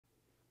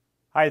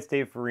Hi, it's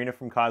Dave Farina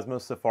from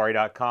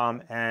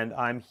CosmosSafari.com, and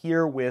I'm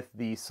here with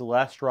the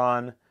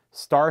Celestron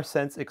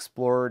StarSense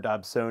Explorer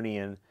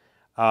Dobsonian.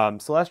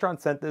 Celestron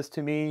sent this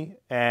to me,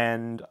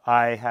 and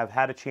I have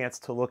had a chance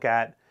to look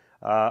at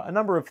a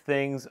number of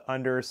things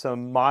under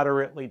some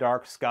moderately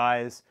dark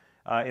skies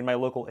in my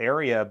local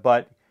area,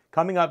 but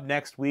coming up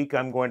next week,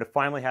 I'm going to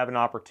finally have an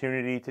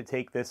opportunity to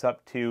take this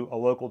up to a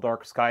local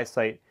dark sky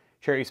site,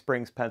 Cherry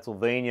Springs,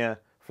 Pennsylvania,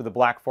 for the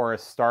Black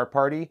Forest Star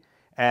Party.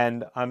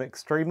 And I'm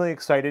extremely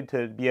excited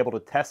to be able to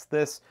test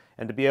this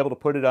and to be able to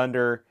put it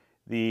under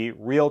the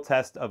real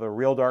test of a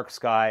real dark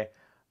sky.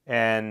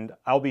 And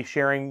I'll be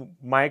sharing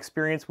my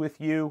experience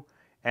with you,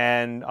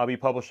 and I'll be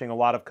publishing a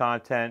lot of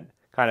content,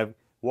 kind of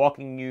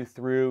walking you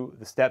through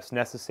the steps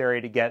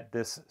necessary to get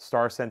this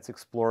StarSense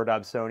Explorer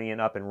Dobsonian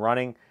up and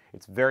running.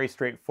 It's very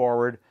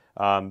straightforward.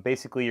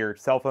 Basically, your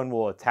cell phone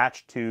will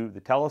attach to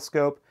the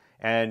telescope,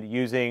 and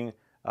using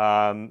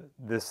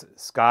this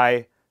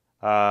sky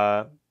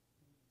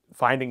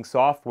finding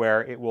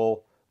software, it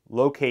will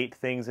locate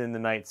things in the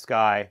night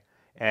sky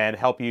and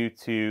help you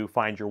to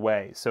find your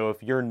way. So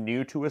if you're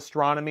new to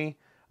astronomy,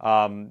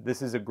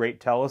 this is a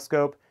great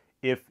telescope.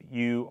 If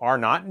you are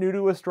not new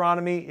to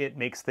astronomy, it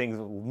makes things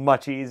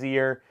much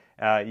easier.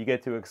 You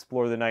get to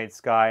explore the night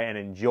sky and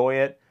enjoy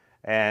it,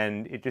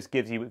 and it just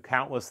gives you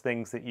countless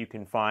things that you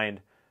can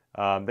find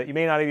that you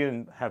may not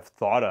even have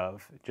thought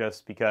of,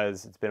 just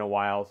because it's been a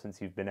while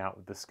since you've been out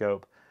with the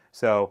scope.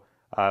 So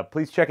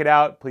please check it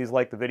out. Please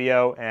like the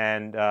video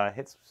and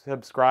hit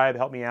subscribe,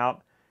 help me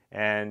out,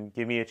 and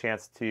give me a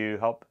chance to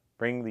help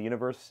bring the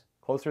universe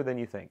closer than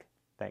you think.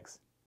 Thanks.